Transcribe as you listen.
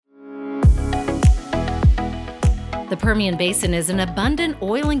The Permian Basin is an abundant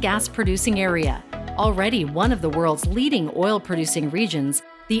oil and gas producing area. Already one of the world's leading oil producing regions,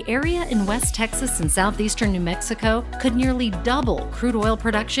 the area in West Texas and southeastern New Mexico could nearly double crude oil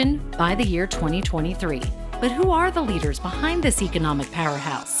production by the year 2023. But who are the leaders behind this economic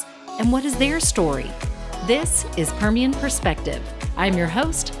powerhouse? And what is their story? This is Permian Perspective. I'm your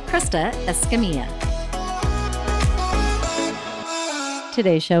host, Krista Escamilla.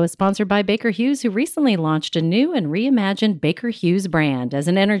 Today's show is sponsored by Baker Hughes, who recently launched a new and reimagined Baker Hughes brand. As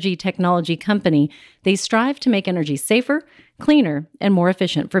an energy technology company, they strive to make energy safer, cleaner, and more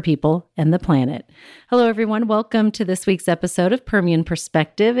efficient for people and the planet. Hello, everyone. Welcome to this week's episode of Permian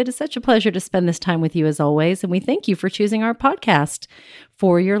Perspective. It is such a pleasure to spend this time with you as always, and we thank you for choosing our podcast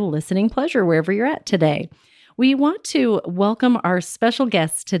for your listening pleasure wherever you're at today. We want to welcome our special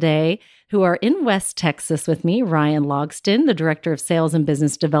guests today who are in West Texas with me, Ryan Logston, the Director of Sales and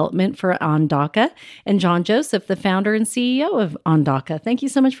Business Development for Ondaka, and John Joseph, the founder and CEO of Ondaka. Thank you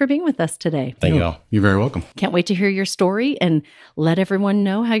so much for being with us today. Thank you all. You're very welcome. Can't wait to hear your story and let everyone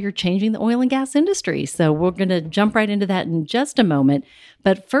know how you're changing the oil and gas industry. So we're going to jump right into that in just a moment.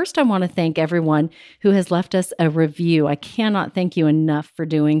 But first, I want to thank everyone who has left us a review. I cannot thank you enough for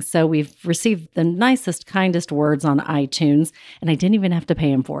doing so. We've received the nicest, kindest words on iTunes, and I didn't even have to pay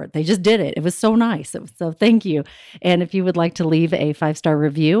them for it. They just did it. It was so nice. So thank you. And if you would like to leave a 5-star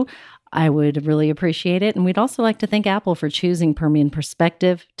review, I would really appreciate it. And we'd also like to thank Apple for choosing Permian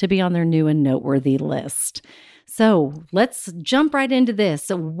Perspective to be on their new and noteworthy list. So let's jump right into this.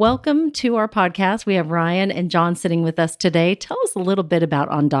 So welcome to our podcast. We have Ryan and John sitting with us today. Tell us a little bit about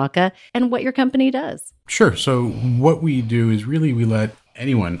Ondaka and what your company does. Sure. So what we do is really we let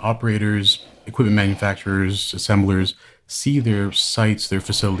anyone, operators, equipment manufacturers, assemblers, see their sites, their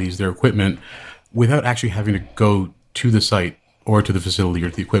facilities, their equipment without actually having to go to the site or to the facility or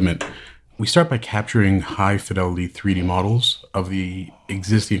to the equipment. We start by capturing high fidelity 3D models of the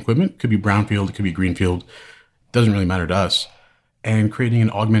existing equipment. It could be brownfield, it could be greenfield. Doesn't really matter to us, and creating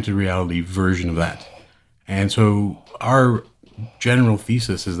an augmented reality version of that. And so our general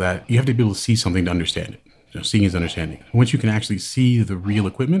thesis is that you have to be able to see something to understand it. Seeing is understanding. Once you can actually see the real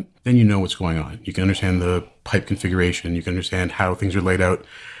equipment, then you know what's going on. You can understand the pipe configuration, you can understand how things are laid out,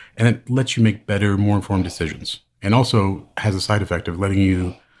 and it lets you make better, more informed decisions. And also has a side effect of letting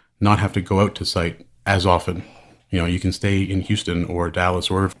you not have to go out to site as often. You can stay in Houston or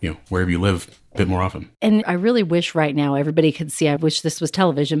Dallas or, wherever you live a bit more often. And I really wish right now everybody could see, I wish this was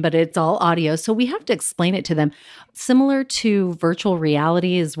television, but it's all audio. So we have to explain it to them. Similar to virtual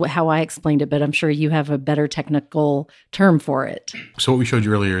reality is how I explained it, but I'm sure you have a better technical term for it. So what we showed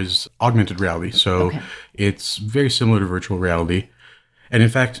you earlier is augmented reality. So It's very similar to virtual reality. And in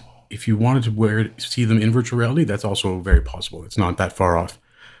fact, if you wanted to see them in virtual reality, that's also very possible. It's not that far off.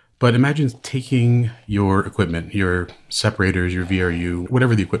 But imagine taking your equipment, your separators, your VRU,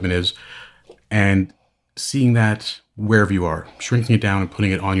 whatever the equipment is, and seeing that wherever you are, shrinking it down and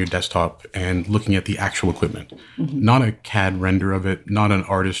putting it on your desktop and looking at the actual equipment. Mm-hmm. Not a CAD render of it, not an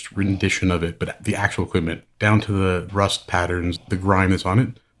artist rendition of it, but the actual equipment, down to the rust patterns, the grime that's on it.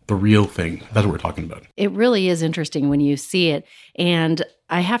 The real thing. That's what we're talking about. It really is interesting when you see it. And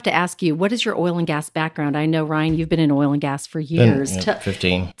I have to ask you, what is your oil and gas background? I know, Ryan, you've been in oil and gas for years.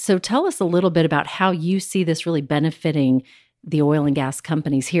 15. So tell us a little bit about how you see this really benefiting the oil and gas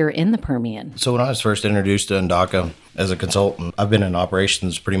companies here in the Permian. So when I was first introduced to Ondaka as a consultant, I've been in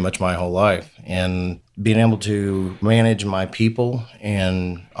operations pretty much my whole life. And being able to manage my people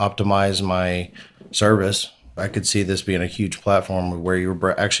and optimize my service, I could see this being a huge platform where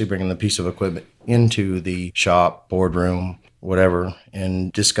you're actually bringing the piece of equipment into the shop, boardroom, whatever,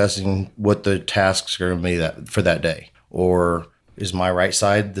 and discussing what the tasks are going to be for that day. Or is my right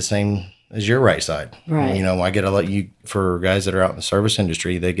side the same as your right side? Right. I get a lot, for guys that are out in the service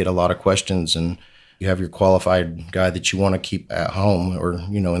industry, they get a lot of questions, and you have your qualified guy that you want to keep at home or,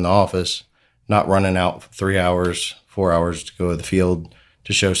 in the office, not running out 3 hours, 4 hours to go to the field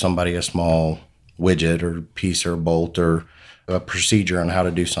to show somebody a small widget or piece or bolt or a procedure on how to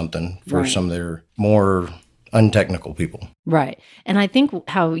do something for some of their more untechnical people. Right. And I think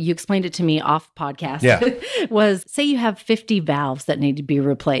how you explained it to me off podcast was, say you have 50 valves that need to be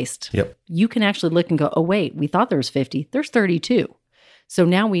replaced. Yep. You can actually look and go, oh, wait, we thought there was 50. There's 32. So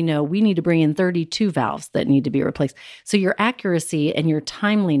now we know we need to bring in 32 valves that need to be replaced. So your accuracy and your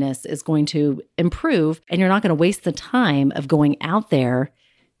timeliness is going to improve, and you're not going to waste the time of going out there,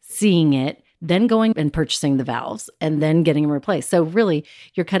 seeing it, then going and purchasing the valves, and then getting them replaced. So really,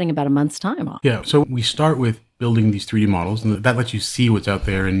 you're cutting about a month's time off. Yeah. So we start with building these 3D models, and that lets you see what's out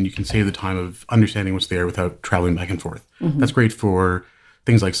there, and you can save the time of understanding what's there without traveling back and forth. Mm-hmm. That's great for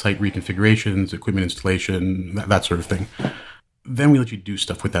things like site reconfigurations, equipment installation, that sort of thing. Then we let you do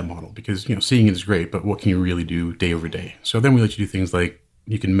stuff with that model because, seeing it is great, but what can you really do day over day? So then we let you do things like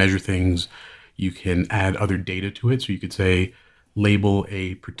you can measure things, you can add other data to it. So you could say, label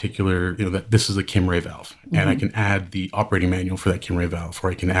a particular, that this is a Kimray valve. And I can add the operating manual for that Kimray valve, or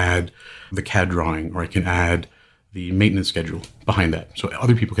I can add the CAD drawing, or I can add the maintenance schedule behind that. So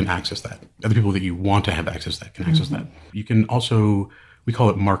other people can access that. Other people that you want to have access to that can access that. You can also, we call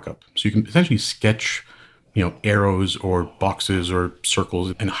it markup. So you can essentially sketch arrows or boxes or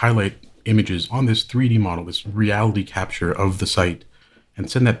circles and highlight images on this 3D model, this reality capture of the site, and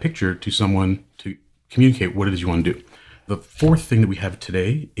send that picture to someone to communicate what it is you want to do. The fourth thing that we have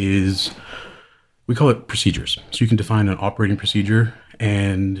today is, we call it procedures. So you can define an operating procedure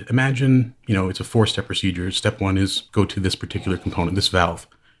and imagine, it's a 4-step procedure. Step 1 is go to this particular component, this valve.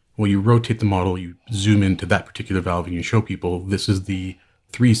 Well, you rotate the model, you zoom into that particular valve, and you show people this is the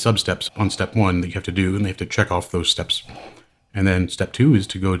 3 sub-steps on step 1 that you have to do, and they have to check off those steps. And then step 2 is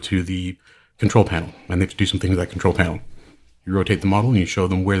to go to the control panel, and they have to do some things with that control panel. You rotate the model and you show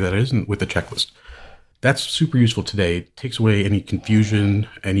them where that is and with the checklist. That's super useful today. It takes away any confusion,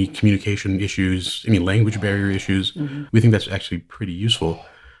 any communication issues, any language barrier issues. We think that's actually pretty useful.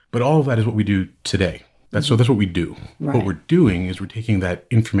 But all of that is what we do today. So that's what we do. Right. What we're doing is we're taking that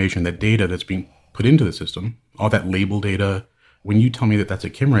information, that data that's being put into the system, all that label data. When you tell me that that's a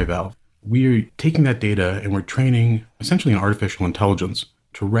Kimray valve, we're taking that data and we're training essentially an artificial intelligence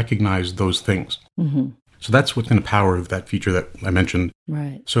to recognize those things. So that's what's going to power that feature that I mentioned.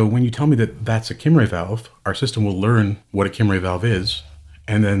 Right. So when you tell me that that's a Kimray valve, our system will learn what a Kimray valve is.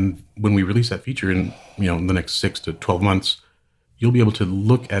 And then when we release that feature in, the next 6 to 12 months, you'll be able to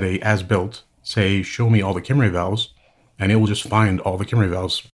look at a as-built, say, show me all the Kimray valves, and it will just find all the Kimray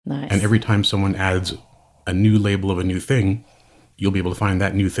valves. Nice. And every time someone adds a new label of a new thing, you'll be able to find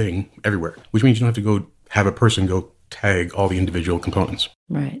that new thing everywhere, which means you don't have to go have a person go tag all the individual components.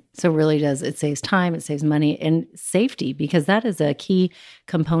 Right. So really it saves time, it saves money and safety, because that is a key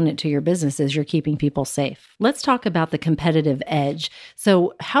component to your business, is you're keeping people safe. Let's talk about the competitive edge.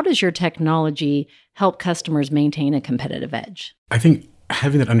 So how does your technology help customers maintain a competitive edge? I think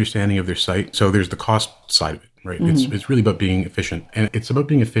having that understanding of their site, so there's the cost side of it, right? It's really about being efficient. And it's about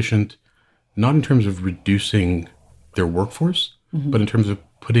being efficient, not in terms of reducing their workforce, but in terms of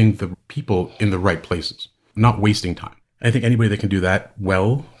putting the people in the right places, not wasting time. I think anybody that can do that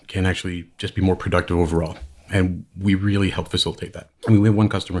well can actually just be more productive overall. And we really help facilitate that. I mean, we have one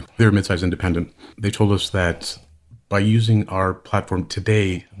customer, they're a mid-sized independent. They told us that by using our platform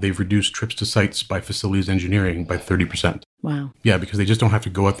today, they've reduced trips to sites by facilities engineering by 30%. Wow. Yeah, because they just don't have to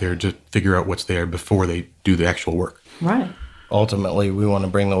go out there to figure out what's there before they do the actual work. Right. Ultimately, we want to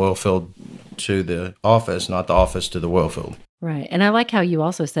bring the oil field to the office, not the office to the oil field. Right. And I like how you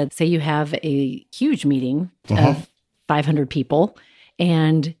also said, say you have a huge meeting of 500 people,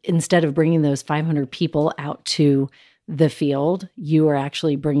 and instead of bringing those 500 people out to the field, you are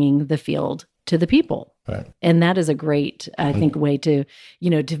actually bringing the field to the people. Right. And that is a great, I think, way to,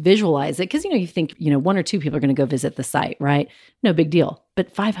 to visualize it. Because, you think, 1 or 2 people are going to go visit the site, right? No big deal.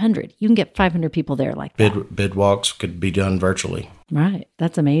 But 500, you can get 500 people there like that. Bid walks could be done virtually. Right.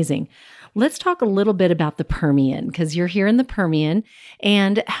 That's amazing. Let's talk a little bit about the Permian, because you're here in the Permian.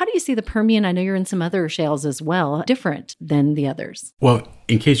 And how do you see the Permian? I know you're in some other shales as well, different than the others. Well,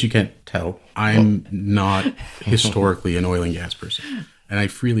 in case you can't tell, I'm not historically an oil and gas person. And I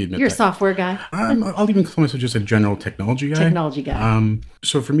freely admit You're that. a software guy. I'll even call myself just a general technology guy. Technology guy.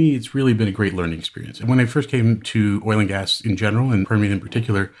 So for me, it's really been a great learning experience. And when I first came to oil and gas in general, and Permian in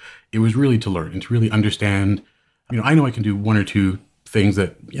particular, it was really to learn and to really understand. I know I can do 1 or 2 things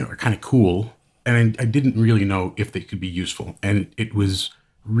that are kind of cool, and I didn't really know if they could be useful. And it was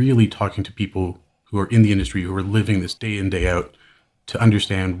really talking to people who are in the industry, who are living this day in, day out, to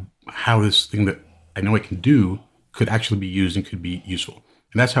understand how this thing that I know I can do could actually be used and could be useful.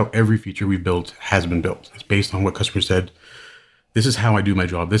 And that's how every feature we've built has been built. It's based on what customers said, this is how I do my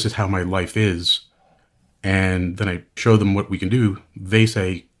job, this is how my life is. And then I show them what we can do. They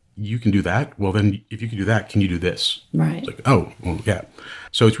say, you can do that? Well, then if you can do that, can you do this? Right. It's like, oh, well, yeah.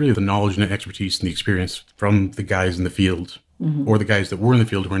 So it's really the knowledge and the expertise and the experience from the guys in the field, or the guys that were in the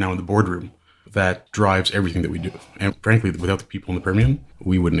field who are now in the boardroom, that drives everything that we do. And frankly, without the people in the Permian,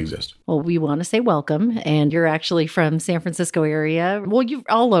 we wouldn't exist. Well, we want to say welcome. And you're actually from San Francisco area. Well, you're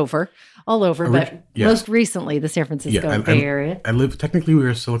all over, but most recently the San Francisco Bay Area. I live, technically we're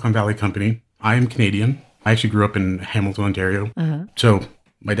a Silicon Valley company. I am Canadian. I actually grew up in Hamilton, Ontario. So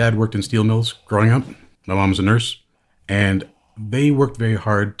my dad worked in steel mills growing up. My mom was a nurse. And they worked very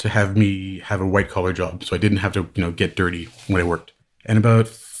hard to have me have a white collar job. So I didn't have to, get dirty when I worked. And about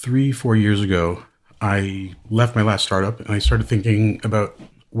 3-4 years ago, I left my last startup and I started thinking about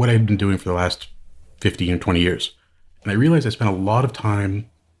what I'd been doing for the last 15 or 20 years. And I realized I spent a lot of time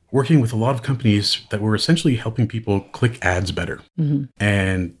working with a lot of companies that were essentially helping people click ads better.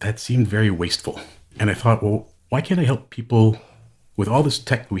 And that seemed very wasteful. And I thought, well, why can't I help people with all this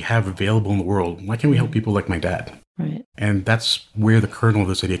tech we have available in the world? Why can't we help people like my dad? Right. And that's where the kernel of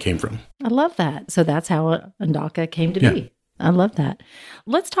this idea came from. I love that. So that's how Ondaka came to be. I love that.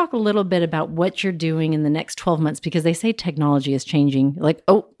 Let's talk a little bit about what you're doing in the next 12 months, because they say technology is changing. Like,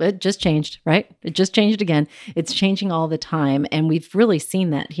 oh, it just changed, right? It just changed again. It's changing all the time. And we've really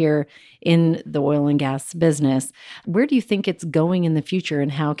seen that here in the oil and gas business. Where do you think it's going in the future,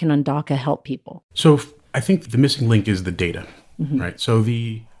 and how can Ondaka help people? So I think the missing link is the data, right? So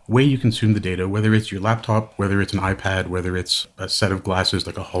the way you consume the data, whether it's your laptop, whether it's an iPad, whether it's a set of glasses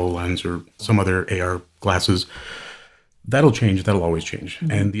like a HoloLens or some other AR glasses, that'll change. That'll always change.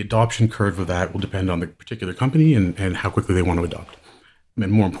 And the adoption curve of that will depend on the particular company and how quickly they want to adopt.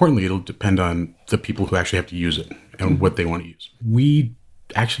 And more importantly, it'll depend on the people who actually have to use it and what they want to use. We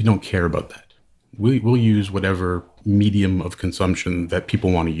actually don't care about that. We'll use whatever medium of consumption that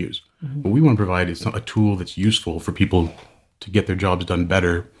people want to use. What we want to provide is a tool that's useful for people to get their jobs done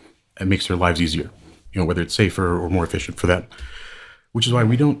better and makes their lives easier, whether it's safer or more efficient for them. Which is why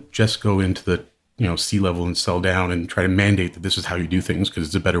we don't just go into the C-level and sell down and try to mandate that this is how you do things because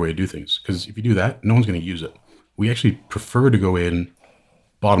it's a better way to do things. Because if you do that, no one's going to use it. We actually prefer to go in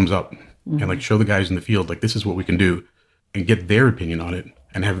bottoms up and show the guys in the field, this is what we can do, and get their opinion on it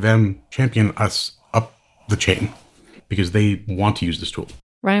and have them champion us up the chain because they want to use this tool.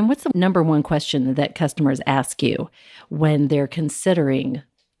 Ryan, what's the number one question that customers ask you when they're considering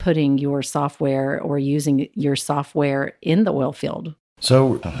putting your software or using your software in the oil field?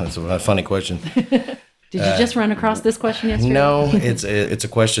 So that's a funny question. Did you just run across this question yesterday? No, it's a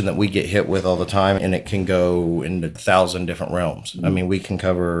question that we get hit with all the time, and it can go into 1,000 different realms. I mean, we can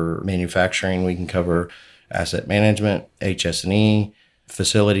cover manufacturing, we can cover asset management, HS&E,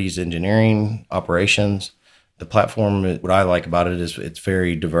 facilities engineering, operations. The platform, what I like about it is it's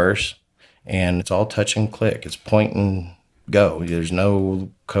very diverse, and it's all touch and click. It's point and go. There's no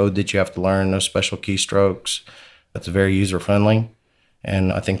code that you have to learn, no special keystrokes. It's very user-friendly.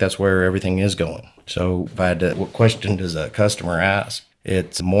 And I think that's where everything is going. So if I had to, what question does a customer ask?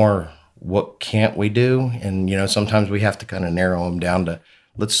 It's more, what can't we do? And, sometimes we have to kind of narrow them down to,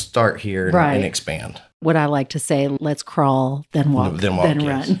 let's start here and expand. What I like to say, let's crawl, then walk, then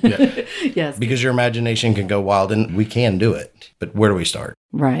run. Yes. Because your imagination can go wild, and we can do it. But where do we start?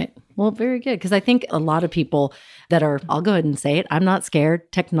 Right. Well, very good. Because I think a lot of people that are, I'll go ahead and say it, I'm not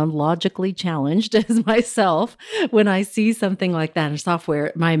scared, technologically challenged as myself. When I see something like that in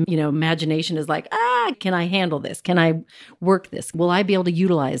software, my imagination is like, can I handle this? Can I work this? Will I be able to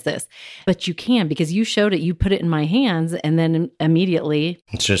utilize this? But you can, because you showed it, you put it in my hands, and then immediately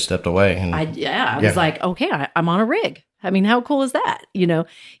it's just stepped away. And I was like, okay, I'm on a rig. I mean, how cool is that?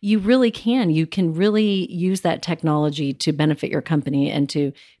 You really can. You can really use that technology to benefit your company and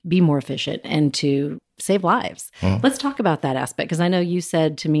to be more efficient and to save lives. Let's talk about that aspect, because I know you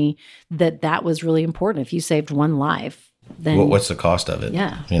said to me that was really important. If you saved one life, then what's the cost of it?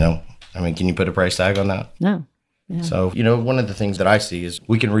 Yeah. Can you put a price tag on that? No. Yeah. So, one of the things that I see is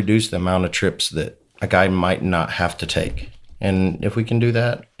we can reduce the amount of trips that a guy might not have to take. And if we can do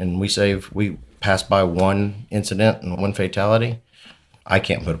that and we pass by one incident and one fatality, I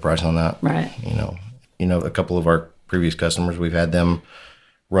can't put a price on that. Right. A couple of our previous customers, we've had them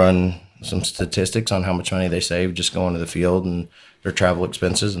run some statistics on how much money they save just going to the field and their travel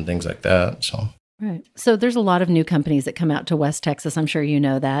expenses and things like that. So. Right. So there's a lot of new companies that come out to West Texas. I'm sure you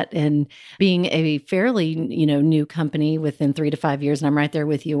know that. And being a fairly, new company within 3 to 5 years, and I'm right there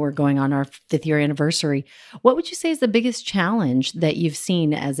with you, we're going on our 5th year anniversary. What would you say is the biggest challenge that you've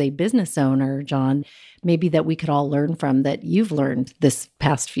seen as a business owner, John, maybe that we could all learn from that you've learned this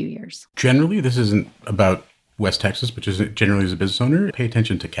past few years? Generally, this isn't about West Texas, but just generally as a business owner, pay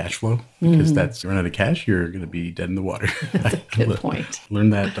attention to cash flow, because that's, run out of cash, you're going to be dead in the water. That's a good point.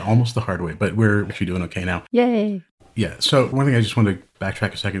 Learned that almost the hard way, but we're actually doing okay now. Yay. Yeah. So one thing I just want to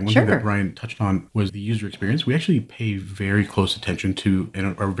backtrack a second. One thing that Ryan touched on was the user experience. We actually pay very close attention to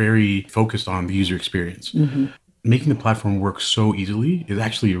and are very focused on the user experience. Making the platform work so easily is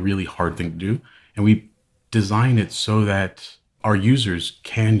actually a really hard thing to do. And we design it so that our users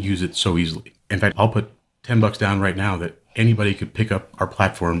can use it so easily. In fact, I'll put $10 down right now that anybody could pick up our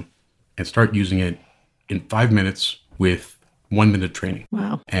platform and start using it in 5 minutes with 1 minute training.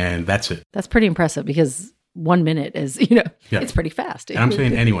 Wow. And that's it. That's pretty impressive, because 1 minute is, it's pretty fast. And I'm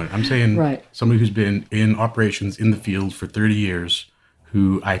saying anyone. I'm saying somebody who's been in operations in the field for 30 years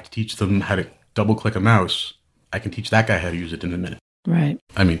who I have to teach them how to double click a mouse, I can teach that guy how to use it in a minute. Right.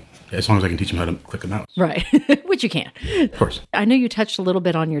 I mean, as long as I can teach him how to click a mouse. Right. Which you can. Of course. I know you touched a little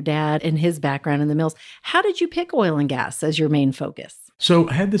bit on your dad and his background in the mills. How did you pick oil and gas as your main focus? So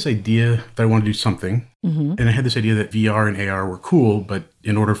I had this idea that I wanted to do something. Mm-hmm. And I had this idea that VR and AR were cool, but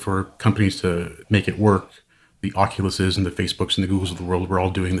in order for companies to make it work, the Oculuses and the Facebooks and the Googles of the world were all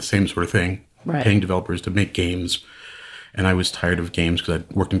doing the same sort of thing, right. Paying developers to make games. And I was tired of games because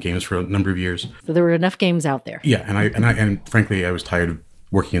I'd worked in games for a number of years. So there were enough games out there. Yeah, and frankly, I was tired of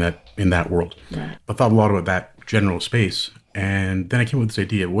working in that world. Right. I thought a lot about that general space, and then I came up with this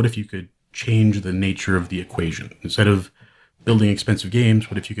idea: what if you could change the nature of the equation? Instead of building expensive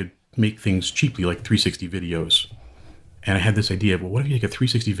games, what if you could make things cheaply, like 360 videos? And I had this idea: well, what if you take a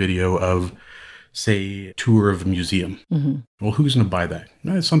 360 video of, say, a tour of a museum? Mm-hmm. Well, who's going to buy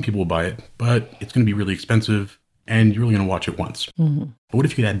that? Some people will buy it, but it's going to be really expensive. And you're only going to watch it once. Mm-hmm. But what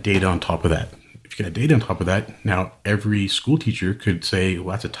if you could add data on top of that? If you could add data on top of that, now every school teacher could say,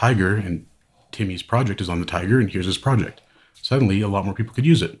 well, that's a tiger, and Timmy's project is on the tiger, and here's his project. Suddenly, a lot more people could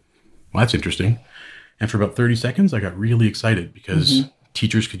use it. Well, that's interesting. And for about 30 seconds, I got really excited because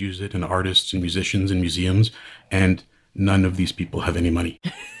teachers could use it, and artists and musicians and museums, and none of these people have any money.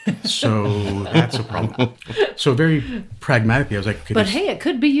 So that's a problem. So very pragmatically, I was like... But hey, it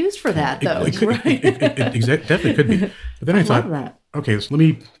could be used for that, though. It definitely could be. But then I thought, okay, so let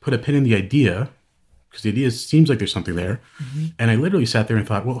me put a pin in the idea, because the idea seems like there's something there. Mm-hmm. And I literally sat there and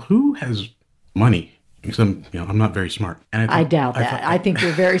thought, well, who has money? Because I'm not very smart. And I doubt that. I think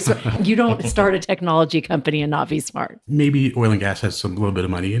you're very smart. You don't start a technology company and not be smart. Maybe oil and gas has a little bit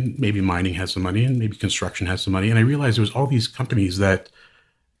of money, and maybe mining has some money, and maybe construction has some money. And I realized there was all these companies that,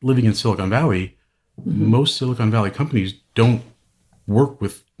 living in Silicon Valley, most Silicon Valley companies don't work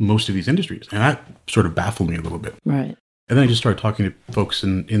with most of these industries. And that sort of baffled me a little bit. Right. And then I just started talking to folks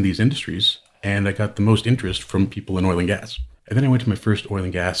in these industries, and I got the most interest from people in oil and gas. And then I went to my first oil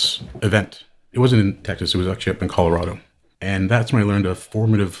and gas event. It wasn't in Texas. It was actually up in Colorado. And that's when I learned a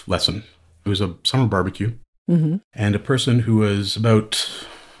formative lesson. It was a summer barbecue. Mm-hmm. And a person who was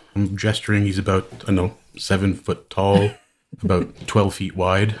I'm gesturing, he's about, 7 foot tall, about 12 feet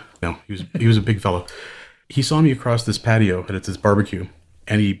wide. No, he was a big fellow. He saw me across this patio at this barbecue,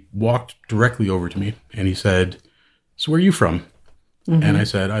 and he walked directly over to me, and he said, so where are you from? Mm-hmm. And I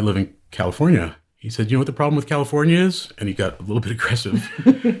said, I live in California. He said, you know what the problem with California is? And he got a little bit aggressive.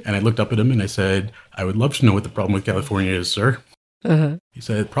 And I looked up at him and I said, I would love to know what the problem with California is, sir. Uh-huh. He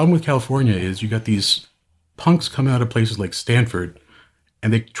said, the problem with California is you got these punks coming out of places like Stanford,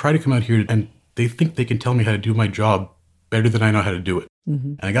 and they try to come out here and they think they can tell me how to do my job better than I know how to do it.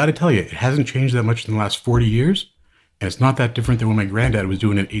 Mm-hmm. And I got to tell you, it hasn't changed that much in the last 40 years. And it's not that different than when my granddad was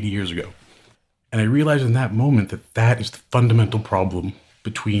doing it 80 years ago. And I realized in that moment that is the fundamental problem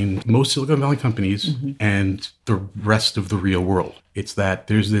between most Silicon Valley companies and the rest of the real world. It's that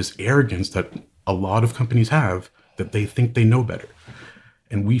there's this arrogance that a lot of companies have that they think they know better.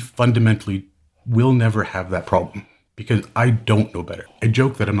 And we fundamentally will never have that problem because I don't know better. I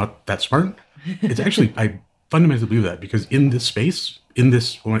joke that I'm not that smart. It's actually, I fundamentally believe that because in this space, when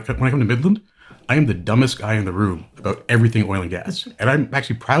I come to Midland, I am the dumbest guy in the room about everything oil and gas. And I'm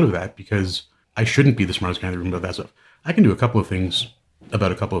actually proud of that because I shouldn't be the smartest guy in the room about that stuff. I can do a couple of things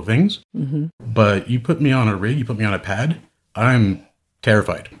about a couple of things, but you put me on a rig, you put me on a pad, I'm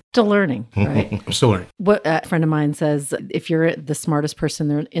terrified. Still learning, right? I'm still learning. What a friend of mine says, if you're the smartest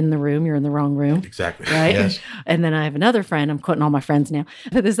person in the room, you're in the wrong room. Exactly. Right? Yes. And then I have another friend, I'm quoting all my friends now,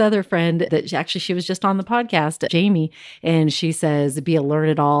 but this other friend that she was just on the podcast, Jamie, and she says, be a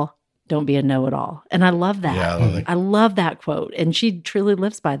learn-it-all, don't be a know-it-all. And I love that. Yeah, I love that quote. And she truly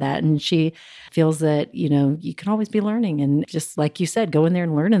lives by that. And she feels that, you can always be learning. And just like you said, go in there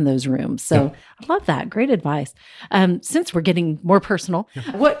and learn in those rooms. So I love that. Great advice. Since we're getting more personal,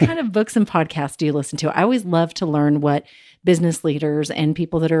 what kind of books and podcasts do you listen to? I always love to learn what business leaders and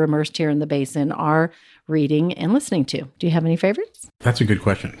people that are immersed here in the basin are reading and listening to. Do you have any favorites? That's a good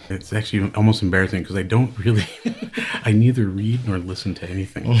question. It's actually almost embarrassing because I don't really, I neither read nor listen to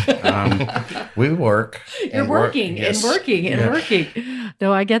anything. We work. You're working and working and working.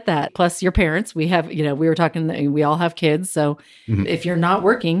 No, I get that. Plus your parents, we have, we were talking, we all have kids. So if you're not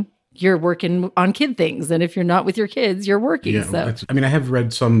working, you're working on kid things. And if you're not with your kids, you're working. Yeah, I have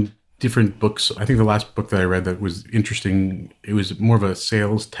read some different books. I think the last book that I read that was interesting, it was more of a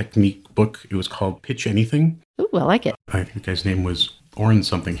sales technique book. It was called Pitch Anything. Ooh, I like it. I think the guy's name was Oren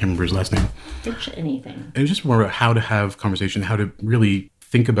something. I can't remember his last name. Pitch Anything. It was just more about how to have conversation, how to really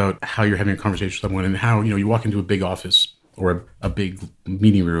think about how you're having a conversation with someone and how, you walk into a big office or a big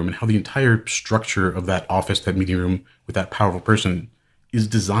meeting room and how the entire structure of that office, that meeting room with that powerful person is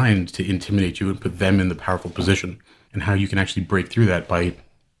designed to intimidate you and put them in the powerful position, and how you can actually break through that by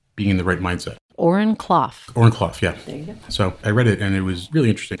being in the right mindset. Oren Clough. Oren Clough, yeah. There you go. So I read it and it was really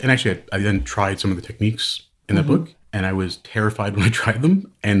interesting. And actually, I then tried some of the techniques in that book, and I was terrified when I tried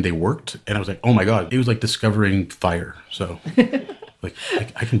them, and they worked. And I was like, oh my God, it was like discovering fire. So like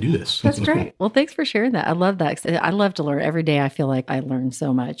I can do this. That's great. Well, thanks for sharing that. I love that. I love to learn. Every day I feel like I learn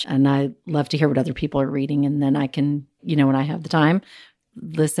so much, and I love to hear what other people are reading. And then I can, when I have the time,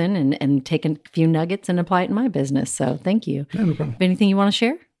 listen and take a few nuggets and apply it in my business. So thank you. Yeah, no problem. Anything you want to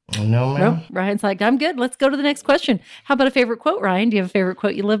share? No, ma'am. No? Ryan's like, I'm good. Let's go to the next question. How about a favorite quote, Ryan? Do you have a favorite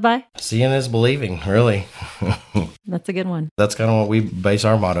quote you live by? Seeing is believing, really. That's a good one. That's kind of what we base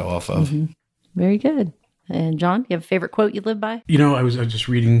our motto off of. Very good. And John, you have a favorite quote you live by? I was just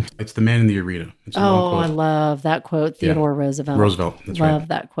reading, it's The Man in the Arena. It's a long quote. I love that quote. Theodore Roosevelt. Roosevelt, that's right. Love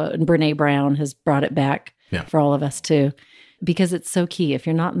that quote. And Brene Brown has brought it back for all of us too, because it's so key. If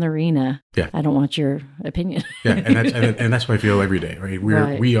you're not in the arena, I don't want your opinion. And that's what I feel every day, right?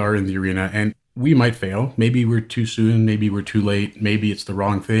 We are in the arena, and we might fail. Maybe we're too soon. Maybe we're too late. Maybe it's the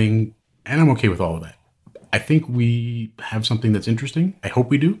wrong thing. And I'm okay with all of that. I think we have something that's interesting. I hope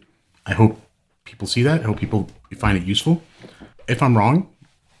we do. I hope people see that. I hope people find it useful. If I'm wrong,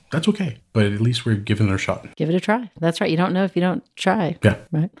 that's okay. But at least we're giving it a shot. Give it a try. That's right. You don't know if you don't try. Yeah.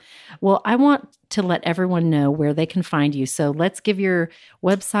 Right. Well, I want to let everyone know where they can find you. So let's give your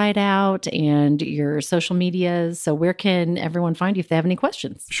website out and your social medias. So where can everyone find you if they have any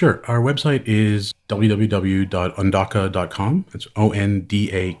questions? Sure. Our website is www.ondaka.com. It's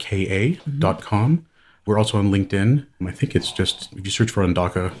ONDAKA.com. We're also on LinkedIn. I think it's just, if you search for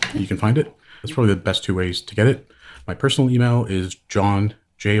Ondaka, you can find it. That's probably the best two ways to get it. My personal email is John,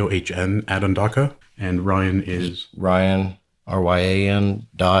 JOHN @Ondaka, and Ryan is Ryan, RYAN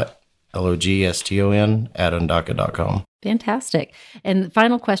 .LOGSTON @Ondaka.com. Fantastic. And the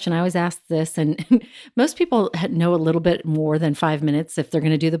final question, I always ask this, and most people know a little bit more than 5 minutes if they're going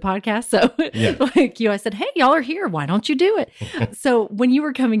to do the podcast. So like you, I said, hey, y'all are here. Why don't you do it? So when you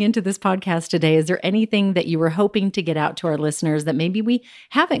were coming into this podcast today, is there anything that you were hoping to get out to our listeners that maybe we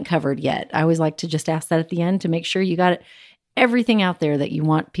haven't covered yet? I always like to just ask that at the end to make sure you got everything out there that you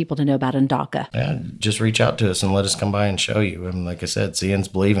want people to know about Ondaka. Yeah, just reach out to us and let us come by and show you. And like I said, seeing's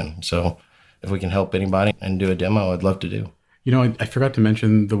believing. So if we can help anybody and do a demo, I'd love to do. I forgot to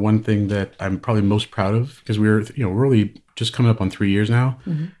mention the one thing that I'm probably most proud of, because we're really just coming up on 3 years now.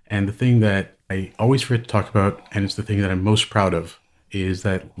 And the thing that I always forget to talk about, and it's the thing that I'm most proud of, is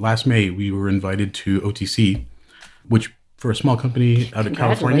that last May we were invited to OTC, which for a small company out of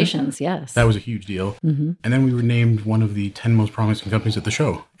California. Congratulations, yes. That was a huge deal. And then we were named one of the 10 most promising companies at the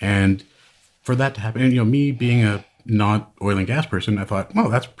show. And for that to happen, and me being a not oil and gas person, I thought, well,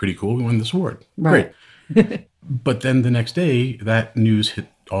 that's pretty cool. We won this award. Right. Great. But then the next day, that news hit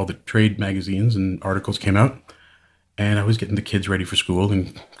all the trade magazines and articles came out. And I was getting the kids ready for school.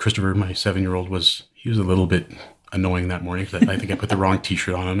 And Christopher, my 7-year-old, he was a little bit annoying that morning because I think I put the wrong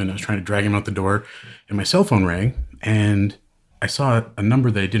t-shirt on him, and I was trying to drag him out the door. And my cell phone rang, and I saw a number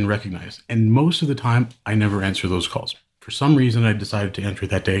that I didn't recognize. And most of the time, I never answer those calls. For some reason, I decided to answer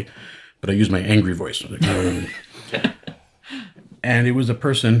it that day, but I used my angry voice. And it was a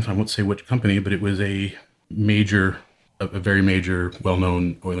person, I won't say which company, but it was a very major,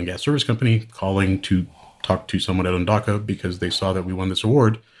 well-known oil and gas service company calling to talk to someone at Ondaka because they saw that we won this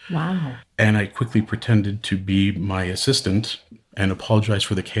award. Wow. And I quickly pretended to be my assistant and apologize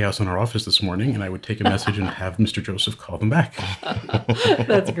for the chaos in our office this morning. And I would take a message and have Mr. Joseph call them back.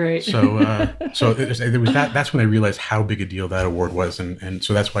 That's great. So there was that. That's when I realized how big a deal that award was. And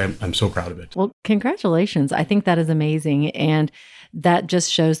so that's why I'm so proud of it. Well, congratulations. I think that is amazing. And that just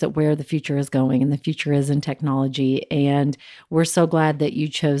shows that where the future is going, and the future is in technology. And we're so glad that you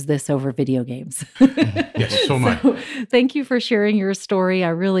chose this over video games. Yes, so much. Thank you for sharing your story. I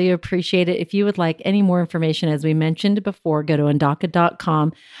really appreciate it. If you would like any more information, as we mentioned before, go to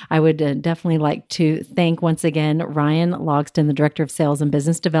Ondaka.com. I would definitely like to thank once again Ryan Logston, the Director of Sales and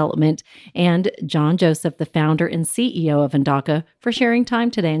Business Development, and John Joseph, the founder and CEO of Ondaka, for sharing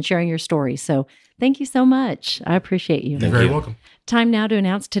time today and sharing your story. So thank you so much. I appreciate you. You're very welcome. Time now to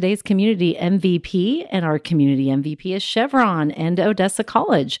announce today's community MVP, and our community MVP is Chevron and Odessa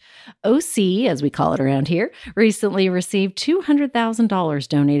College. OC, as we call it around here, recently received $200,000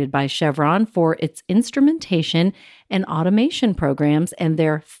 donated by Chevron for its instrumentation and automation programs and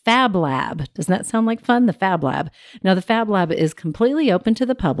their Fab Lab. Doesn't that sound like fun? The Fab Lab. Now, the Fab Lab is completely open to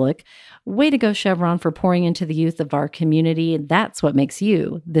the public. Way to go, Chevron, for pouring into the youth of our community. That's what makes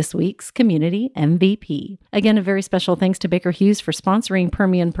you this week's Community MVP. Again, a very special thanks to Baker Hughes for sponsoring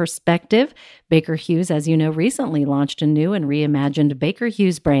Permian Perspective. Baker Hughes, as you know, recently launched a new and reimagined Baker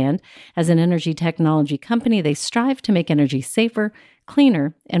Hughes brand. As an energy technology company, they strive to make energy safer,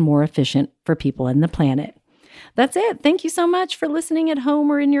 cleaner, and more efficient for people and the planet. That's it. Thank you so much for listening at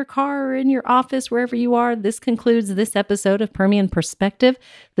home or in your car or in your office, wherever you are. This concludes this episode of Permian Perspective,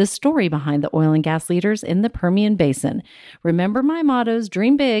 the story behind the oil and gas leaders in the Permian Basin. Remember my mottos: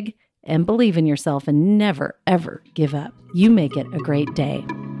 dream big and believe in yourself, and never, ever give up. You make it a great day.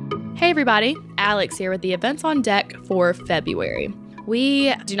 Hey everybody, Alex here with the events on deck for February.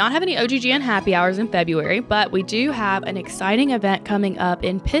 We do not have any OGGN happy hours in February, but we do have an exciting event coming up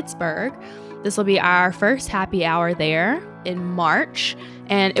in Pittsburgh. This will be our first happy hour there in March,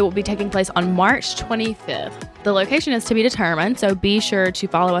 and it will be taking place on March 25th. The location is to be determined, so be sure to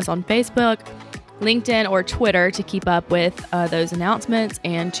follow us on Facebook, LinkedIn, or Twitter to keep up with those announcements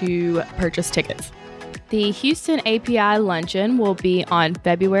and to purchase tickets. The Houston API Luncheon will be on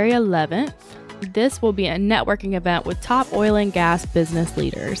February 11th. This will be a networking event with top oil and gas business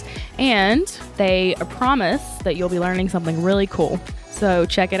leaders, and they promise that you'll be learning something really cool. So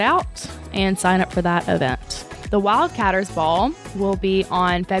check it out and sign up for that event. The Wildcatters Ball will be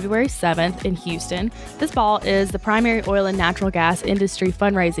on February 7th in Houston. This ball is the primary oil and natural gas industry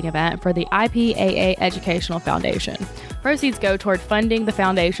fundraising event for the IPAA Educational Foundation. Proceeds go toward funding the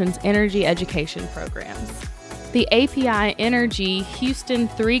foundation's energy education programs. The API Energy Houston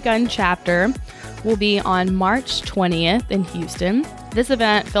 3-Gun Chapter will be on March 20th in Houston. This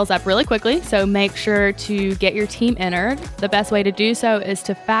event fills up really quickly, so make sure to get your team entered. The best way to do so is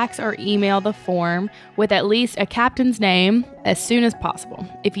to fax or email the form with at least a captain's name as soon as possible.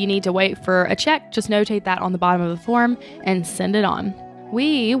 If you need to wait for a check, just notate that on the bottom of the form and send it on.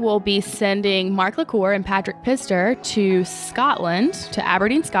 We will be sending Mark LaCour and Patrick Pister to Scotland, to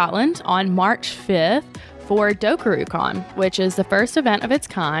Aberdeen, Scotland, on March 5th for DokaruCon, which is the first event of its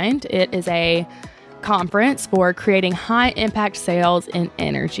kind. It is a conference for creating high-impact sales in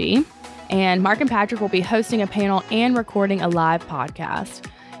energy. And Mark and Patrick will be hosting a panel and recording a live podcast.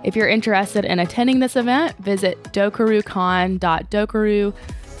 If you're interested in attending this event, visit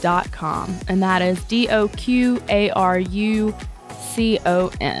dokurucon.dokaru.com. And that is DOQARUCON.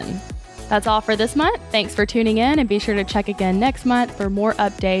 That's all for this month. Thanks for tuning in, and be sure to check again next month for more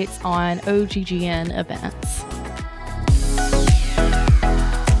updates on OGGN events.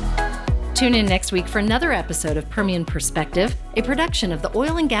 Tune in next week for another episode of Permian Perspective, a production of the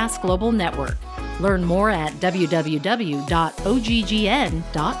Oil and Gas Global Network. Learn more at www.oggn.com.